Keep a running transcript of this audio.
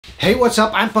Hey, what's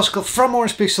up? I'm Pascal from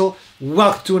Orangepixel.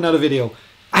 Welcome to another video.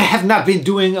 I have not been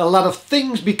doing a lot of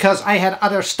things because I had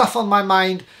other stuff on my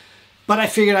mind, but I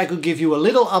figured I could give you a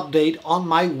little update on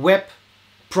my web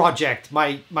project,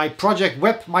 my project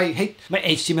web, my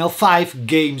HTML5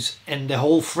 games and the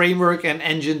whole framework and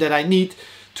engine that I need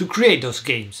to create those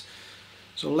games.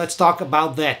 So let's talk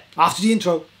about that after the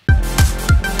intro.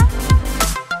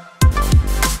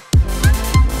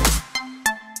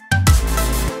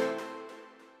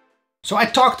 So I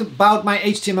talked about my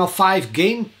HTML5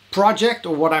 game project,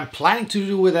 or what I'm planning to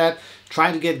do with that,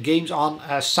 trying to get games on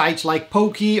sites like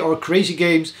Pokey or Crazy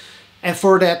Games, and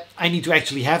for that I need to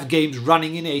actually have games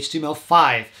running in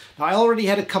HTML5. Now I already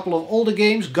had a couple of older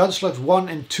games, Gunslugs 1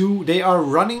 and 2, they are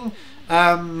running.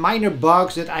 Minor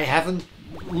bugs that I haven't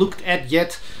looked at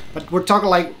yet, but we're talking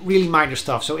like really minor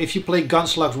stuff. So if you play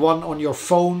Gunslugs 1 on your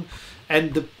phone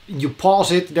and you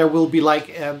pause it, there will be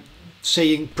like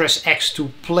saying press X to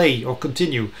play or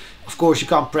continue. Of course you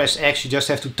can't press X, you just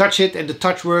have to touch it and the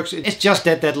touch works. It's just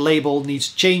that that label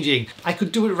needs changing. I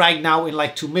could do it right now in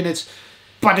like 2 minutes,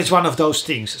 but it's one of those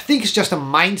things. I think it's just a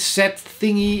mindset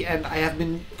thingy, and I have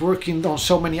been working on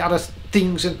so many other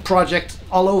things and projects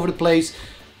all over the place.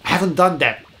 I haven't done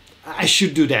that. I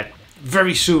should do that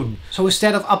very soon. So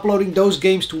instead of uploading those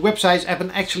games to websites, I've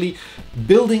been actually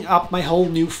building up my whole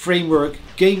new framework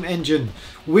game engine,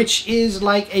 which is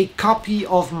like a copy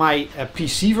of my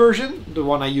PC version, the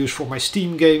one I use for my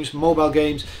Steam games, mobile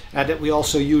games, that we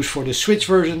also use for the Switch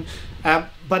version,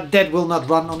 but that will not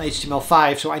run on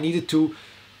HTML5, so I needed to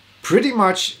pretty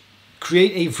much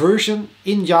create a version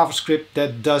in JavaScript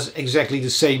that does exactly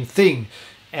the same thing.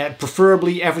 And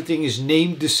preferably everything is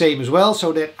named the same as well,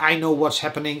 so that I know what's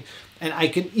happening and I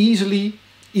can easily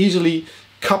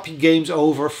copy games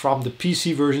over from the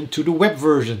PC version to the web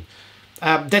version.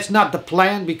 That's not the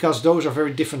plan because those are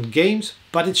very different games,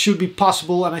 but it should be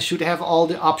possible and I should have all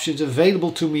the options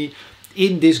available to me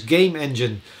in this game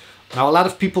engine. Now a lot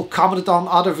of people commented on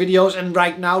other videos, and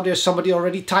right now there's somebody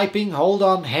already typing, hold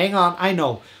on, hang on, I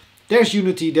know. There's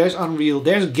Unity, there's Unreal,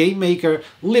 there's GameMaker,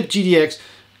 libgdx,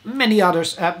 many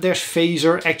others. There's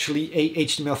Phaser, actually a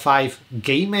HTML5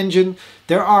 game engine.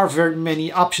 There are very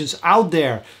many options out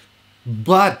there,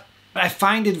 but I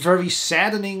find it very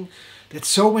saddening that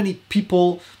so many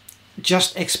people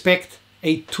just expect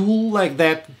a tool like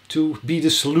that to be the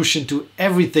solution to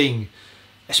everything.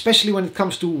 Especially when it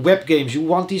comes to web games. You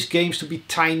want these games to be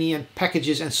tiny and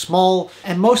packages and small.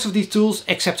 And most of these tools,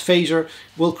 except Phaser,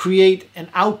 will create an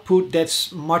output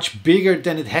that's much bigger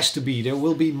than it has to be. There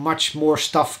will be much more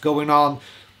stuff going on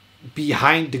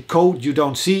behind the code you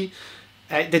don't see,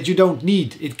 that you don't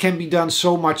need. It can be done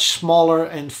so much smaller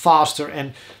and faster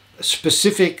and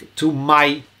specific to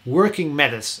my working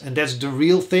methods. And that's the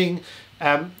real thing.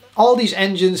 All these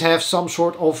engines have some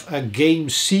sort of a game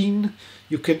scene.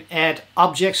 You can add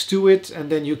objects to it,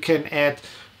 and then you can add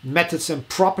methods and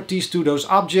properties to those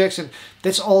objects, and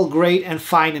that's all great and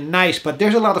fine and nice, but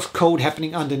there's a lot of code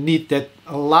happening underneath that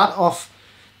a lot of,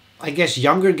 I guess,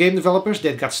 younger game developers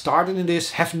that got started in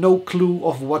this have no clue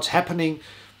of what's happening,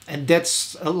 and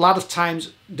that's a lot of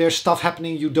times there's stuff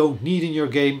happening you don't need in your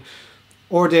game,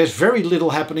 or there's very little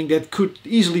happening that could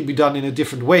easily be done in a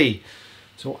different way.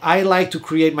 So I like to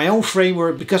create my own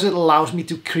framework because it allows me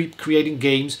to keep creating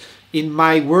games in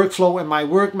my workflow and my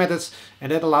work methods,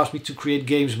 and that allows me to create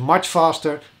games much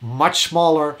faster, much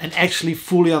smaller, and actually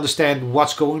fully understand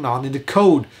what's going on in the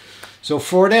code. So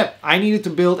for that I needed to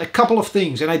build a couple of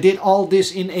things, and I did all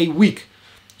this in a week.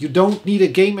 You don't need a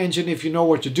game engine if you know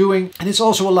what you're doing, and it's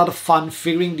also a lot of fun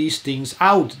figuring these things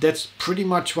out. That's pretty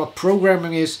much what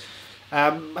programming is.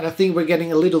 And I think we're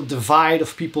getting a little divide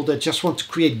of people that just want to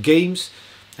create games,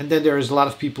 and then there is a lot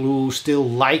of people who still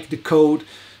like the code,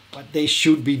 but they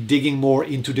should be digging more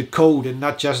into the code and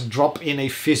not just drop in a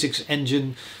physics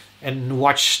engine and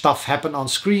watch stuff happen on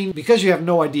screen, because you have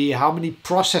no idea how many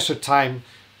processor time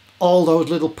all those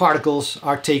little particles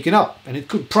are taken up. And it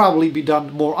could probably be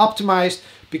done more optimized,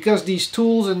 because these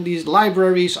tools and these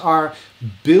libraries are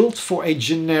built for a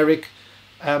generic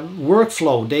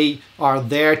workflow. They are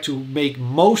there to make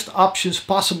most options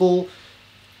possible,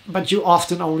 but you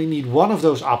often only need one of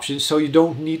those options, so you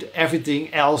don't need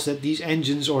everything else that these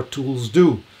engines or tools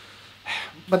do.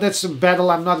 But that's a battle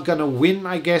I'm not gonna win,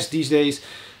 I guess, these days.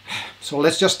 So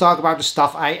let's just talk about the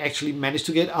stuff I actually managed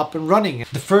to get up and running.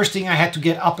 The first thing I had to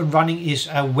get up and running is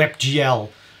WebGL,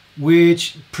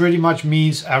 which pretty much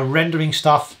means rendering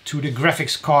stuff to the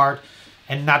graphics card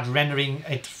and not rendering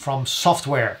it from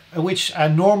software, which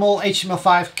normal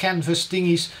HTML5 canvas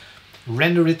thingies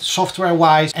render it software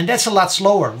wise, and that's a lot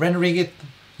slower. Rendering it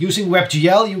using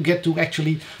WebGL, you get to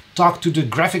actually talk to the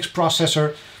graphics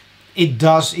processor it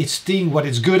does its thing, what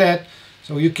it's good at.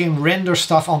 So you can render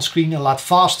stuff on screen a lot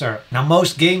faster. Now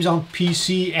most games on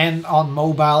PC and on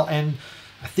mobile, and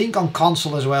I think on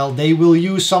console as well, they will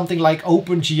use something like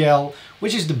OpenGL,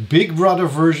 which is the big brother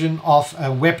version of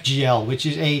WebGL, which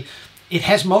is it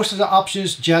has most of the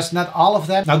options, just not all of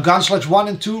them. Now Gunslugs 1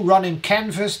 and 2 run in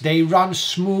Canvas. They run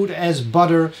smooth as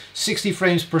butter, 60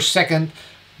 frames per second.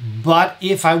 But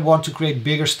if I want to create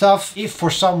bigger stuff, if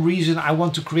for some reason I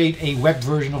want to create a web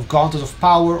version of Gauntlet of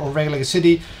Power or Regular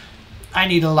City, I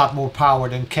need a lot more power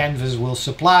than Canvas will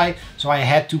supply. So I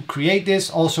had to create this.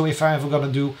 Also, if I'm ever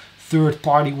gonna do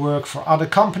third-party work for other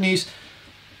companies,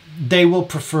 they will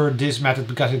prefer this method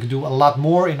because it can do a lot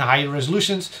more in higher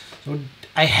resolutions. So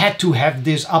I had to have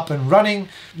this up and running.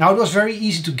 Now it was very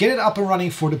easy to get it up and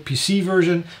running for the PC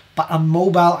version, but on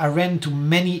mobile I ran into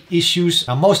many issues.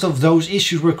 Now most of those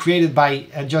issues were created by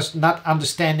just not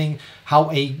understanding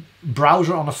how a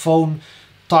browser on a phone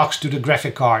talks to the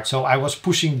graphic card. So I was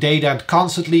pushing data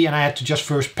constantly and I had to just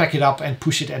first pack it up and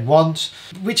push it at once,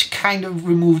 which kind of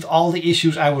removed all the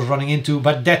issues I was running into,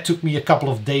 but that took me a couple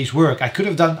of days work. I could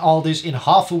have done all this in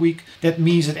half a week. That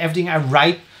means that everything I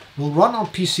write will run on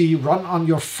PC, run on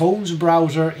your phone's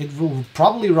browser, it will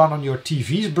probably run on your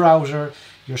TV's browser,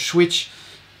 your Switch.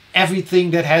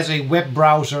 Everything that has a web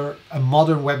browser, a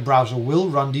modern web browser, will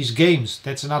run these games.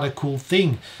 That's another cool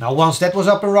thing. Now once that was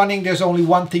up and running, there's only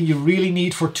one thing you really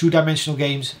need for two-dimensional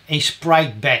games: a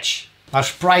sprite batch. Now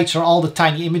sprites are all the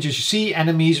tiny images you see,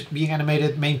 enemies being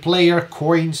animated, main player,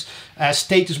 coins,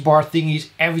 status bar thingies,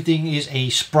 everything is a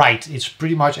sprite. It's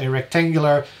pretty much a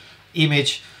rectangular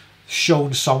image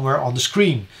shown somewhere on the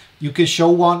screen. You can show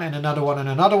one and another one and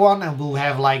another one, and we'll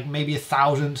have like maybe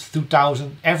 1,000,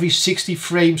 2,000 every 60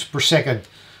 frames per second.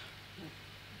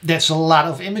 That's a lot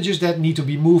of images that need to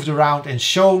be moved around and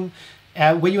shown.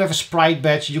 When you have a sprite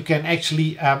batch, you can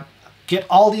actually get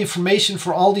all the information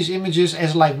for all these images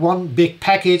as like one big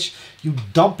package. You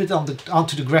dump it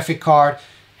onto the graphic card,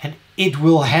 and it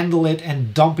will handle it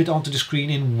and dump it onto the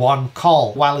screen in one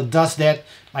call. While it does that,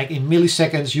 like in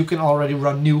milliseconds, you can already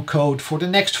run new code for the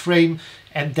next frame.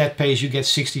 At that pace you get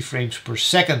 60 frames per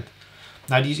second.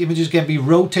 Now these images can be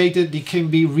rotated, they can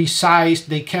be resized,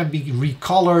 they can be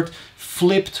recolored,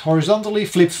 flipped horizontally,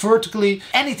 flipped vertically.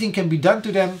 Anything can be done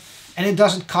to them, and it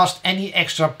doesn't cost any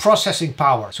extra processing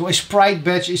power. So a sprite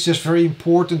batch is just very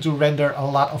important to render a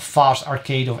lot of fast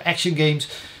arcade or action games.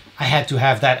 I had to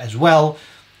have that as well.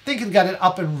 I think it got it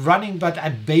up and running, but I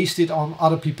based it on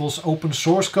other people's open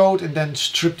source code and then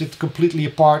stripped it completely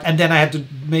apart. And then I had to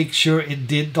make sure it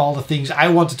did all the things I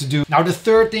wanted to do. Now the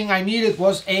third thing I needed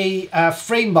was a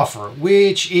frame buffer,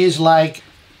 which is like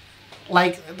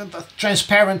a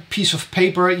transparent piece of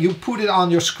paper. You put it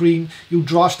on your screen, you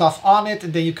draw stuff on it,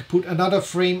 and then you can put another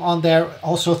frame on there,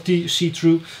 also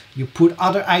see-through. You put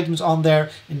other items on there,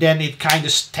 and then it kind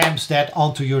of stamps that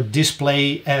onto your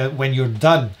display when you're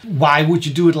done. Why would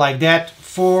you do it like that?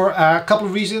 For a couple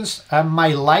of reasons.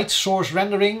 My light source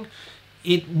rendering,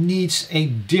 it needs a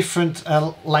different,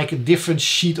 like a different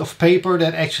sheet of paper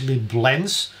that actually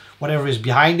blends whatever is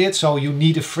behind it. So you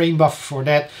need a frame buffer for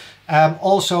that.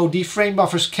 Also, the frame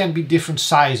buffers can be different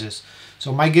sizes.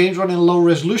 So my games run in low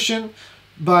resolution,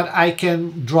 but I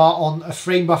can draw on a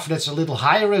frame buffer that's a little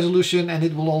higher resolution, and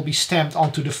it will all be stamped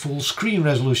onto the full screen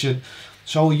resolution.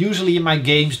 So usually in my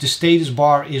games the status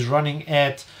bar is running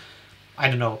at, I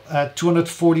don't know,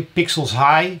 240 pixels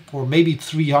high, or maybe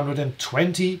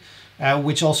 320,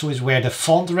 which also is where the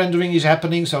font rendering is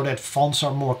happening, so that fonts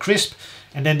are more crisp.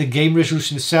 And then the game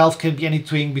resolution itself can be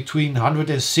anything between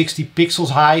 160 pixels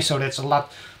high, so that's a lot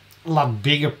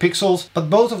bigger pixels. But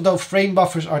both of those frame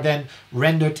buffers are then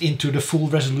rendered into the full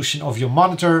resolution of your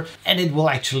monitor, and it will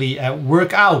actually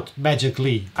work out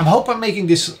magically. I hope I'm making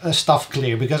this stuff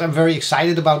clear, because I'm very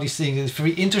excited about these things. It's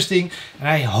very interesting, and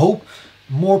I hope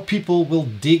more people will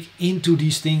dig into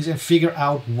these things and figure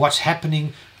out what's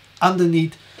happening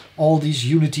underneath all these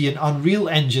Unity and Unreal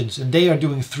engines. And they are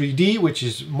doing 3D, which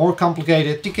is more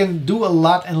complicated. You can do a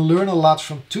lot and learn a lot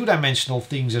from two-dimensional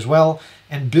things as well.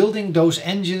 And building those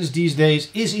engines these days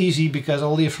is easy because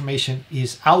all the information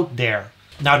is out there.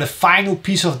 Now the final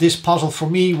piece of this puzzle for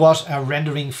me was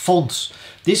rendering fonts.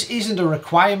 This isn't a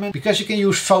requirement because you can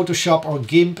use Photoshop or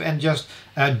GIMP and just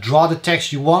draw the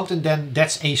text you want, and then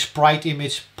that's a sprite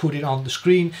image, put it on the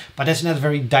screen. But that's not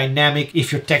very dynamic.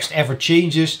 If your text ever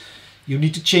changes, you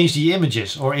need to change the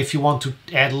images, or if you want to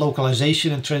add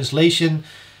localization and translation,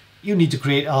 you need to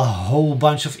create a whole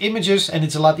bunch of images, and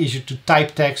it's a lot easier to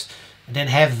type text and then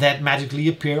have that magically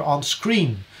appear on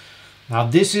screen. Now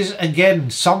this is again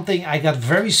something I got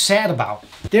very sad about.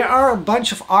 There are a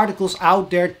bunch of articles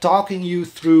out there talking you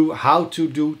through how to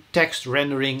do text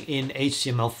rendering in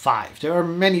HTML5. There are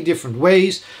many different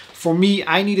ways. For me,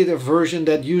 I needed a version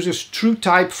that uses true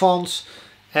type fonts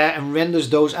and renders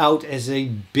those out as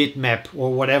a bitmap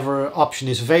or whatever option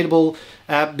is available.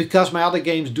 Because my other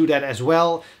games do that as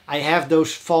well, I have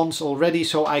those fonts already,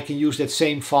 so I can use that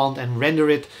same font and render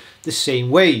it the same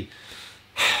way.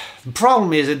 The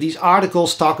problem is that these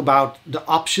articles talk about the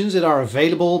options that are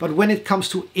available, but when it comes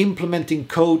to implementing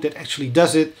code that actually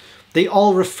does it, they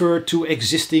all refer to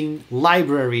existing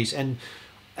libraries, and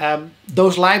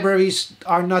those libraries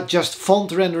are not just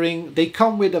font rendering, they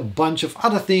come with a bunch of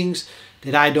other things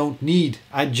that I don't need.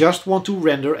 I just want to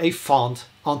render a font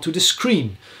onto the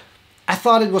screen. I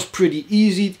thought it was pretty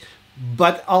easy,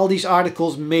 but all these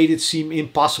articles made it seem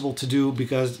impossible to do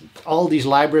because all these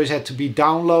libraries had to be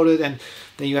downloaded, and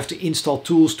then you have to install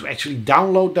tools to actually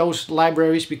download those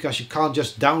libraries because you can't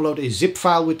just download a zip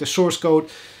file with the source code.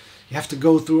 You have to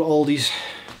go through all these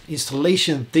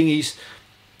installation thingies.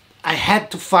 I had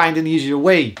to find an easier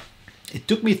way. It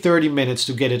took me 30 minutes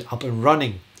to get it up and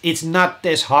running. It's not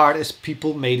as hard as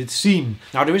people made it seem.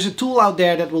 Now there is a tool out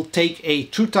there that will take a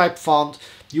TrueType font.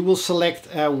 You will select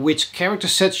which character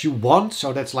sets you want.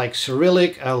 So that's like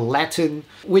Cyrillic, Latin.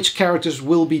 Which characters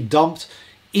will be dumped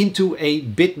into a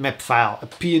bitmap file, a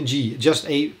PNG, just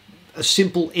a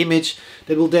simple image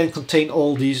that will then contain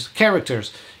all these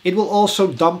characters. It will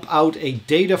also dump out a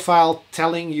data file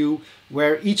telling you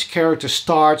where each character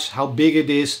starts, how big it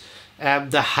is,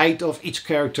 the height of each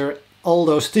character, all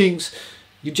those things.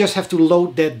 You just have to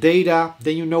load that data,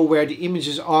 then you know where the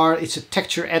images are. It's a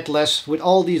texture atlas with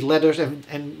all these letters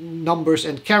and numbers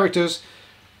and characters.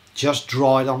 Just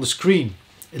draw it on the screen.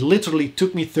 It literally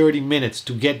took me 30 minutes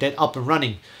to get that up and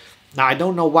running. Now I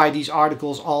don't know why these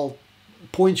articles all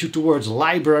point you towards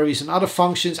libraries and other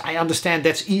functions. I understand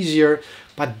that's easier,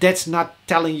 but that's not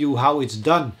telling you how it's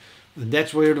done. And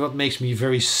that's what makes me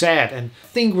very sad. And I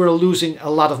think we're losing a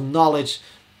lot of knowledge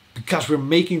because we're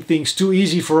making things too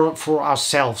easy for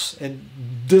ourselves. And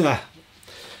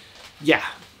yeah,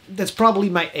 that's probably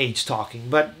my age talking,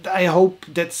 but I hope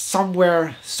that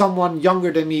somewhere someone younger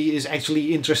than me is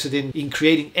actually interested in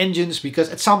creating engines, because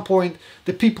at some point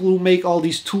the people who make all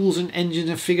these tools and engines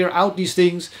and figure out these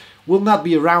things will not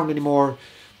be around anymore.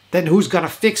 Then who's gonna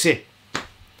fix it?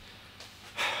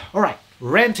 All right,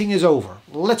 ranting is over.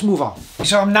 Let's move on.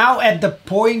 So I'm now at the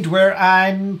point where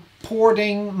I'm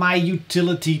porting my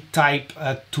utility type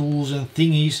tools and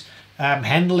thingies,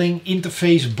 handling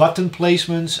interface button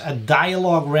placements,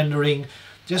 dialogue rendering,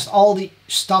 just all the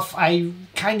stuff I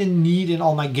kind of need in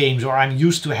all my games, or I'm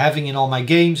used to having in all my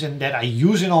games and that I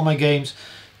use in all my games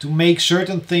to make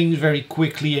certain things very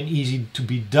quickly and easy to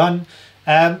be done.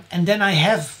 And then I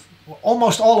have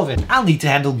almost all of it. I'll need to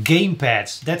handle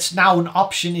gamepads. That's now an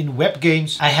option in web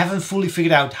games. I haven't fully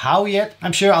figured out how yet.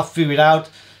 I'm sure I'll figure it out.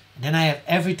 Then I have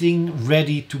everything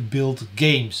ready to build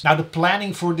games. Now the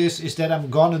planning for this is that I'm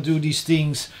gonna do these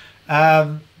things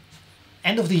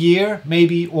end of the year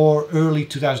maybe, or early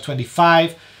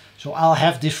 2025. So I'll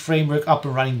have this framework up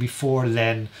and running before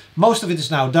then. Most of it is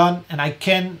now done, and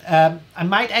I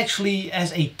might actually,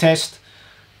 as a test,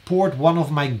 port one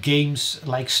of my games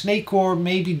like Snakecore,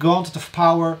 maybe Gauntlet of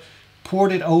Power,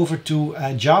 port it over to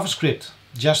JavaScript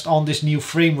just on this new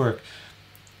framework.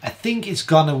 I think it's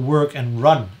gonna work and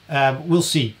run. We'll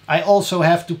see. I also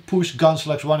have to push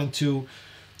Gunslugs 1 and 2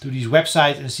 to these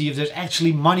websites and see if there's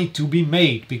actually money to be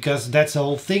made, because that's the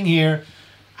whole thing here.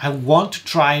 I want to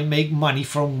try and make money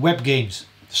from web games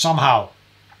somehow.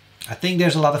 I think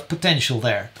there's a lot of potential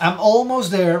there. I'm almost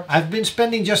there. I've been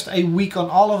spending just a week on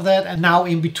all of that, and now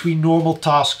in between normal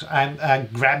tasks I'm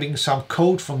grabbing some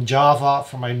code from Java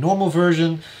for my normal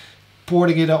version,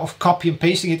 porting it off, copy and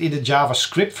pasting it in the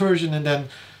JavaScript version, and then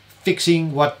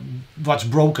fixing what's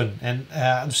broken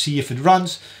and see if it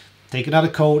runs. Take another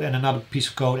code and another piece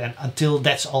of code, and until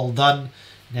that's all done,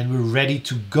 then we're ready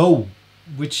to go,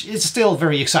 which is still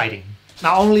very exciting.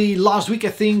 Now, only last week I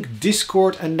think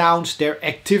Discord announced their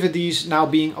activities now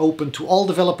being open to all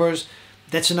developers.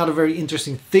 That's another very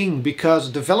interesting thing,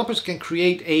 because developers can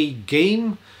create a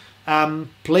game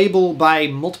playable by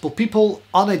multiple people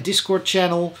on a Discord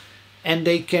channel, and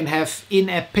they can have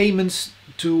in-app payments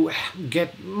to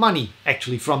get money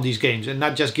actually from these games and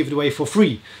not just give it away for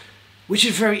free, which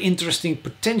is very interesting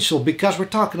potential, because we're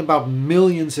talking about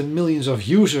millions and millions of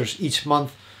users each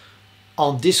month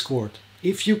on Discord.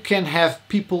 If you can have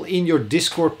people in your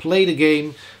Discord play the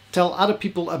game, tell other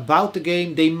people about the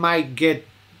game, they might get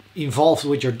involved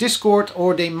with your Discord,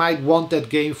 or they might want that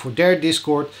game for their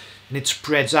Discord, and it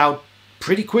spreads out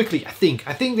pretty quickly, I think.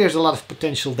 I think there's a lot of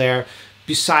potential there.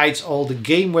 Besides all the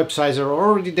game websites that are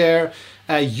already there,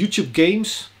 YouTube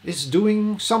Games is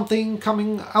doing something,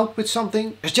 coming out with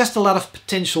something. There's just a lot of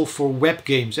potential for web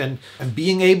games, and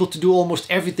being able to do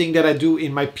almost everything that I do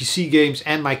in my PC games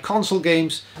and my console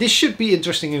games. This should be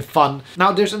interesting and fun.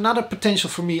 Now there's another potential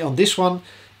for me on this one.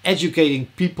 Educating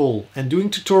people and doing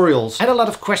tutorials. I had a lot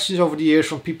of questions over the years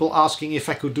from people asking if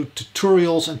I could do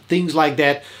tutorials and things like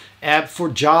that. For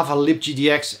Java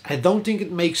libgdx, I don't think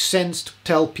it makes sense to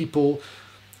tell people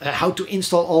how to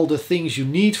install all the things you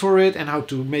need for it and how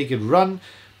to make it run.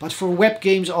 But for web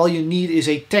games, all you need is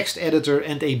a text editor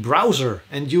and a browser,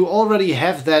 and you already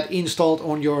have that installed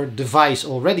on your device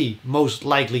already, most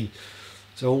likely.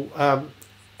 So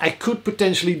I could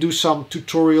potentially do some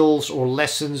tutorials or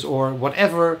lessons or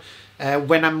whatever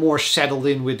when I'm more settled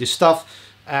in with this stuff.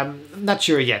 Not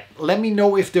sure yet. Let me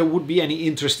know if there would be any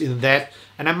interest in that,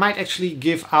 and I might actually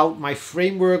give out my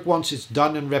framework once it's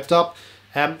done and wrapped up.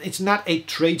 It's not a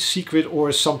trade secret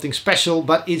or something special,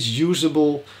 but it's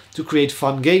usable to create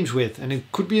fun games with, and it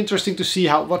could be interesting to see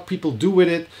what people do with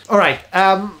it. Alright,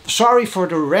 sorry for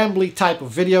the rambly type of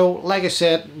video. Like I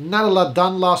said, not a lot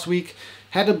done last week.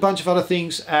 Had a bunch of other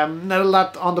things, not a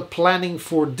lot on the planning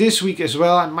for this week as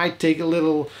well. I might take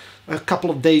a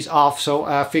couple of days off, so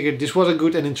I figured this was a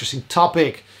good and interesting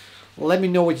topic. Let me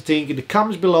know what you think in the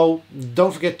comments below.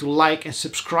 Don't forget to like and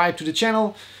subscribe to the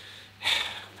channel.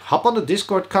 Hop on the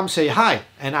Discord, come say hi,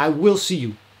 and I will see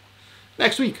you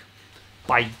next week.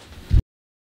 Bye.